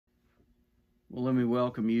Well, let me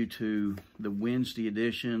welcome you to the Wednesday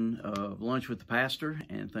edition of Lunch with the Pastor,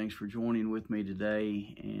 and thanks for joining with me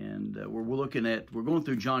today. And we're going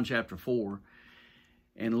through John chapter 4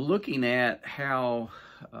 and looking at how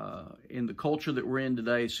in the culture that we're in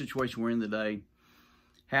today, situation we're in today,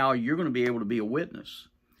 how you're going to be able to be a witness.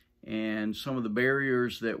 And some of the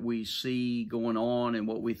barriers that we see going on and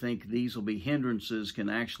what we think these will be hindrances can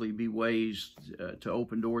actually be ways to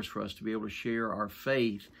open doors for us to be able to share our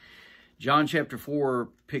faith. John chapter 4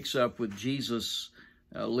 picks up with Jesus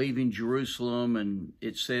leaving Jerusalem, and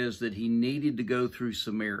it says that he needed to go through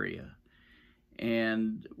Samaria.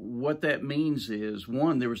 And what that means is,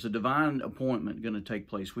 one, there was a divine appointment going to take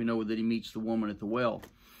place. We know that he meets the woman at the well.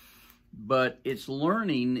 But it's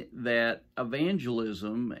learning that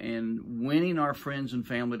evangelism and winning our friends and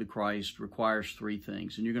family to Christ requires three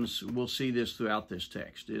things. And we'll see this throughout this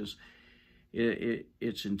text.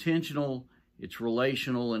 It's intentional, it's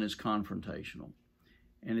relational, and it's confrontational.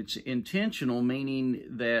 And it's intentional, meaning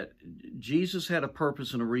that Jesus had a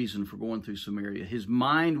purpose and a reason for going through Samaria. His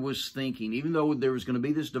mind was thinking, even though there was going to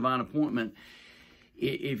be this divine appointment,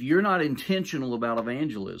 if you're not intentional about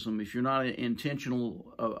evangelism, if you're not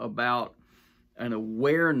intentional about an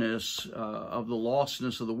awareness of the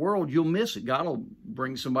lostness of the world, you'll miss it. God will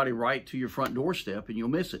bring somebody right to your front doorstep and you'll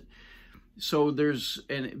miss it. So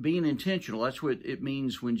being intentional, that's what it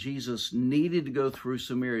means when Jesus needed to go through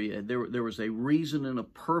Samaria. There was a reason and a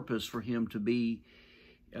purpose for him to be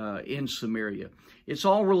in Samaria. It's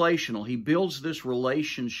all relational. He builds this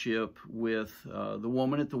relationship with the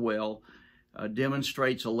woman at the well,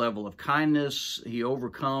 demonstrates a level of kindness. He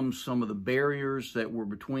overcomes some of the barriers that were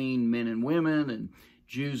between men and women and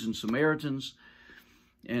Jews and Samaritans.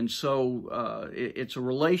 And so it's a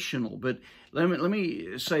relational. But let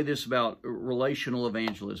me say this about relational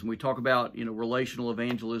evangelism. We talk about relational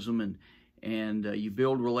evangelism and you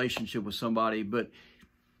build a relationship with somebody. But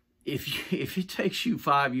if it takes you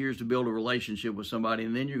 5 years to build a relationship with somebody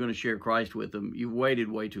and then you're going to share Christ with them, you've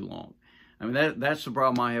waited way too long. I mean, that's the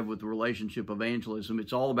problem I have with relationship evangelism.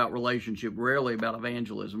 It's all about relationship, rarely about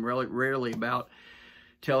evangelism, rarely about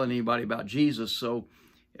telling anybody about Jesus. So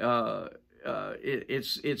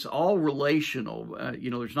it's all relational.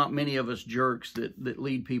 There's not many of us jerks that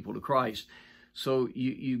lead people to Christ. So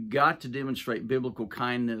you got to demonstrate biblical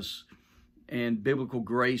kindness and biblical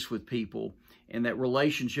grace with people, and that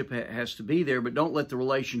relationship has to be there, but don't let the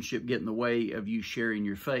relationship get in the way of you sharing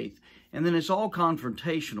your faith. And then it's all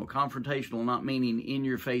confrontational. Confrontational, not meaning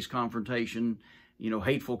in-your-face confrontation,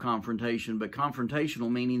 hateful confrontation, but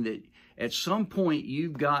confrontational meaning that at some point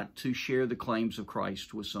you've got to share the claims of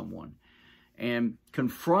Christ with someone and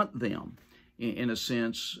confront them, in a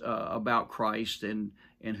sense, about Christ and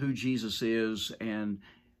who Jesus is and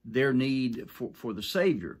their need for the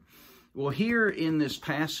Savior. Well, here in this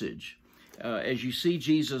passage, as you see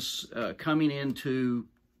Jesus coming into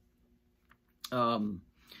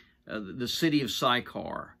the city of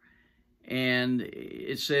Sychar, and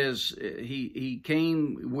it says he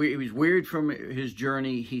was wearied from his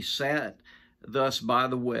journey. He sat thus by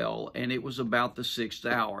the well, and it was about the 6th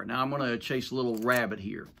hour. Now I'm going to chase a little rabbit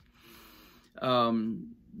here.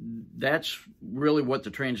 That's really what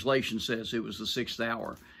the translation says. It was the 6th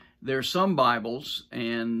hour. There are some Bibles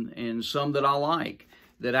and some that I like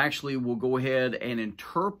that actually will go ahead and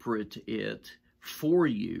interpret it for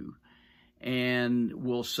you, and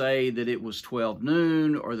will say that it was 12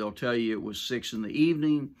 noon, or they'll tell you it was 6 in the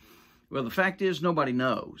evening. Well, the fact is nobody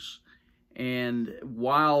knows. And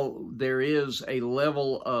while there is a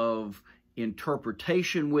level of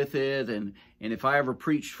interpretation with it, and if I ever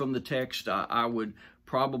preached from the text, I would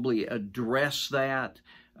probably address that.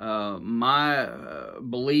 My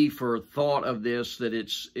belief or thought of this, that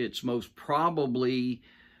it's most probably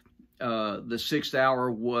the 6th hour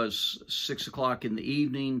was 6 o'clock in the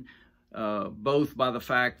evening, both by the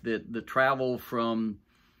fact that the travel from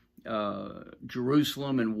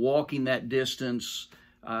Jerusalem and walking that distance,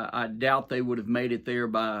 I doubt they would have made it there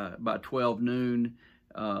by 12 noon.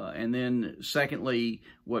 And then secondly,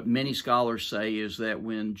 what many scholars say is that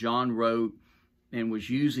when John wrote and was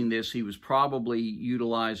using this, he was probably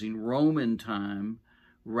utilizing Roman time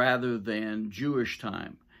rather than Jewish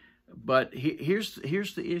time. But here's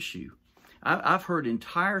the issue. I've heard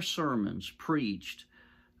entire sermons preached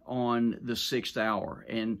on the 6th hour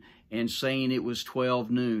and saying it was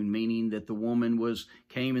 12 noon, meaning that the woman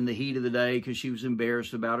came in the heat of the day because she was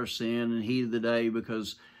embarrassed about her sin, and heat of the day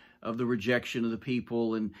because of the rejection of the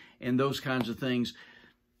people and those kinds of things.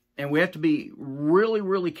 And we have to be really,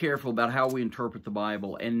 really careful about how we interpret the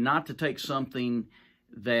Bible, and not to take something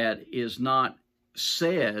that is not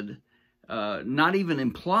said, not even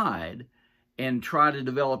implied, and try to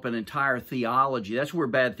develop an entire theology. That's where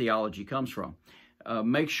bad theology comes from.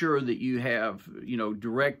 Make sure that you have,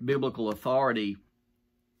 direct biblical authority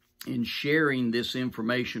in sharing this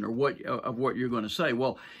information or what you're going to say.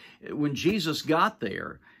 Well, when Jesus got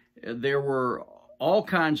there, there were all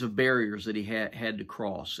kinds of barriers that he had to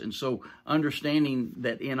cross. And so understanding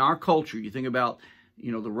that in our culture, you think about,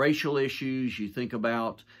 the racial issues, you think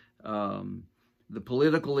about the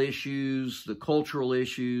political issues, the cultural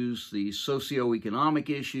issues, the socioeconomic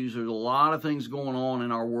issues. There's a lot of things going on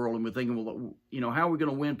in our world, and we're thinking, well, how are we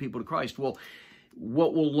going to win people to Christ? Well,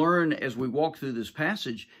 what we'll learn as we walk through this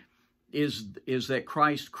passage is that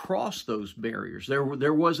Christ crossed those barriers.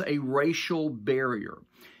 There was a racial barrier.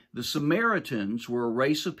 The Samaritans were a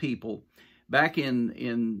race of people back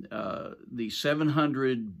in the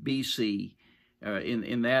 700 BC.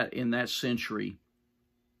 In that century,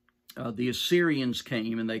 the Assyrians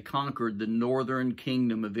came and they conquered the northern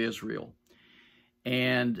kingdom of Israel.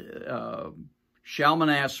 And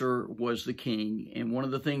Shalmaneser was the king. And one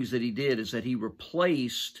of the things that he did is that he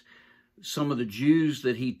replaced some of the Jews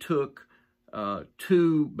that he took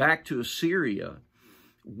back to Assyria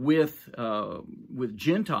with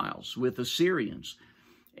Gentiles, with Assyrians.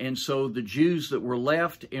 And so the Jews that were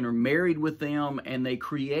left intermarried with them, and they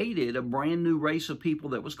created a brand new race of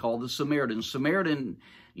people that was called the Samaritans.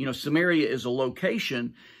 Samaria is a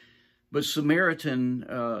location, but Samaritan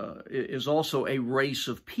is also a race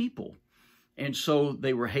of people. And so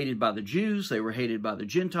they were hated by the Jews, they were hated by the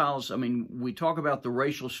Gentiles. I mean, we talk about the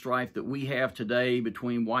racial strife that we have today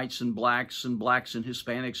between whites and blacks and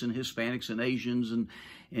Hispanics and Asians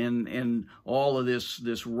and all of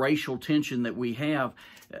this racial tension that we have.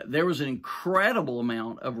 There was an incredible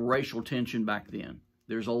amount of racial tension back then.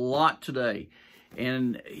 There's a lot today.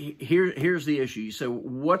 And here's the issue. You say,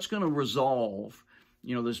 what's going to resolve,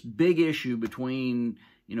 this big issue between,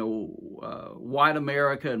 white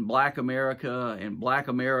America and black America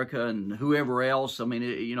and whoever else? I mean,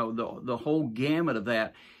 the whole gamut of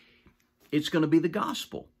that. It's going to be the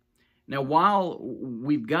gospel. Now, while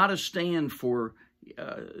we've got to stand for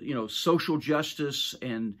social justice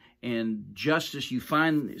and justice, you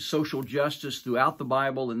find social justice throughout the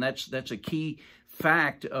Bible, and that's a key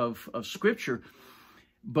fact of Scripture.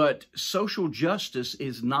 But social justice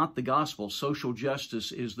is not the gospel. Social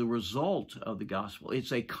justice is the result of the gospel.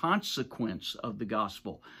 It's a consequence of the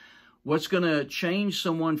gospel. What's going to change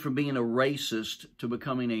someone from being a racist to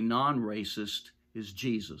becoming a non-racist is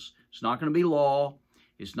Jesus. It's not going to be law.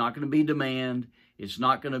 It's not going to be demand. It's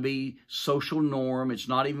not going to be social norm. It's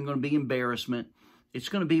not even going to be embarrassment. It's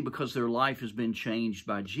going to be because their life has been changed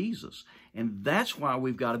by Jesus. And that's why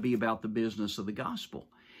we've got to be about the business of the gospel,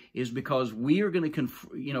 is because we are going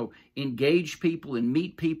to, engage people and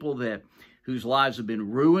meet people whose lives have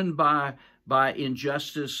been ruined by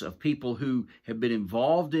injustice, of people who have been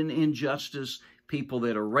involved in injustice, people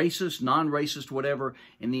that are racist, non-racist, whatever.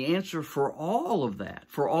 And the answer for all of that,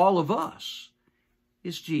 for all of us,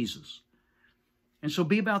 is Jesus. And so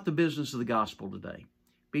be about the business of the gospel today.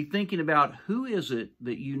 Be thinking about, who is it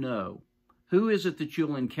that you know? Who is it that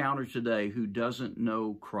you'll encounter today who doesn't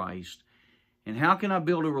know Christ? And how can I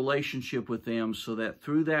build a relationship with them so that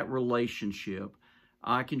through that relationship,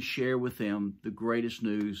 I can share with them the greatest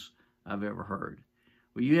news I've ever heard?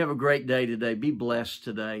 Well, you have a great day today. Be blessed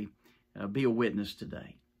today. Be a witness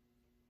today.